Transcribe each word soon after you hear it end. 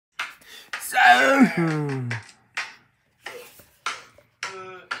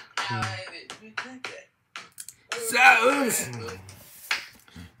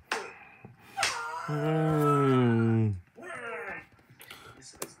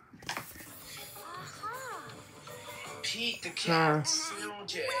Pete the cat,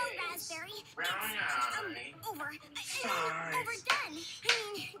 Snowjay. Brown eye. Overdone.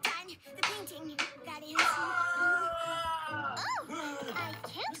 Done. The painting. That is. Oh, I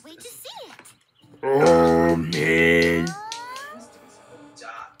can't wait to see it. Oh man.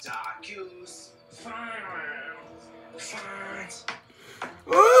 Goose. Fine.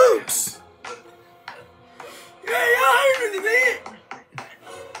 Oops.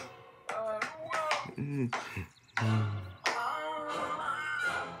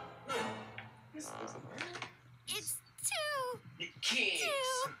 It's too. Kids.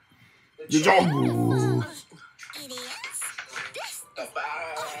 The jungle. It is. This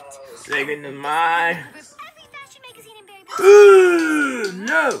About. Second to mine. every fashion magazine in Berry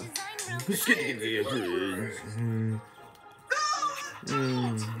No. Let's Let's get the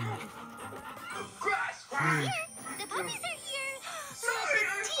The puppies are here. Let the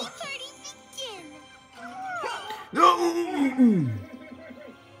tea party begin. No.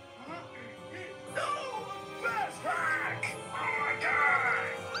 Fast back! Oh my god!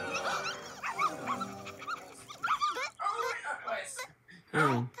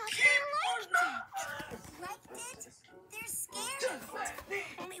 Liked it? They're scared.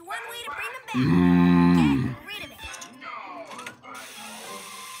 Only one way to bring them back. Get rid of it.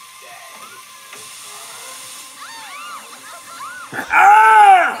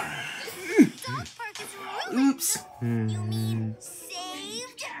 Ah! Dog park is ruined. Oops. You mean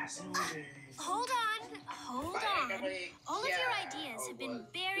saved? Hold on. All of your ideas have been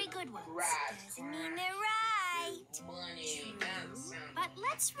very good ones. Doesn't mean they're right. But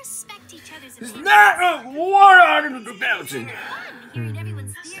let's respect each other's It's opinions. not a 100,000. Fun hearing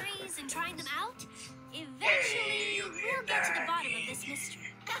everyone's theories and trying them out. Eventually, we'll get to the bottom of this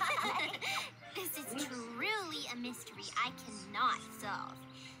mystery. This is truly a mystery I cannot solve.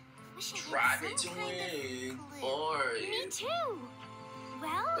 Wish I had some kind of clue. Me too.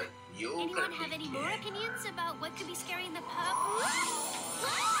 Well, anyone have any more opinions about what could be scaring the pup?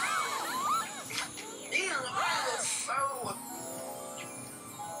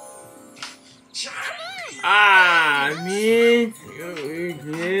 Ah, me.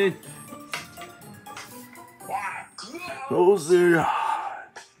 Those are.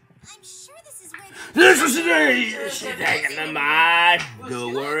 I'm sure this is where This is the second to mine.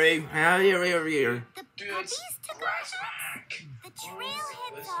 Don't worry. Here. the puppies took our hats. The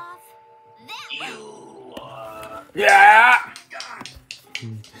trailhead's off. That way. Yeah.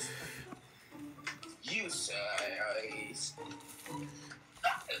 You size.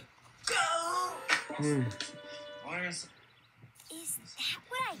 Where's Is that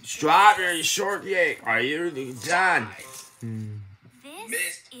what I Strawberry shortcake. Are you done?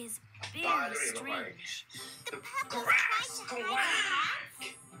 This is very strange. The puppies tried to hide the hats?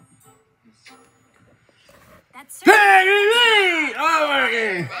 That's certainly Hey, over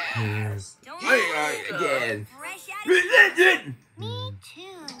here. Don't Wait, again. fresh out of Me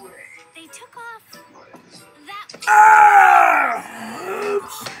too. They took off that. Ah!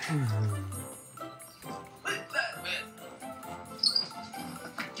 Oops.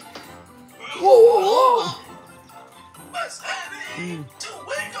 Whoa. What's happening? To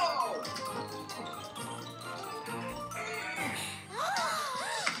Wiggle!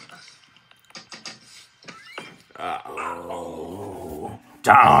 Uh-oh.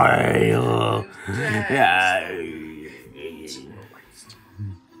 Die. Yeah.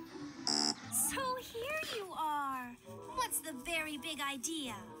 So here you are. What's the very big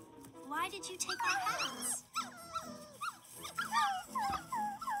idea? Why did you take our hats?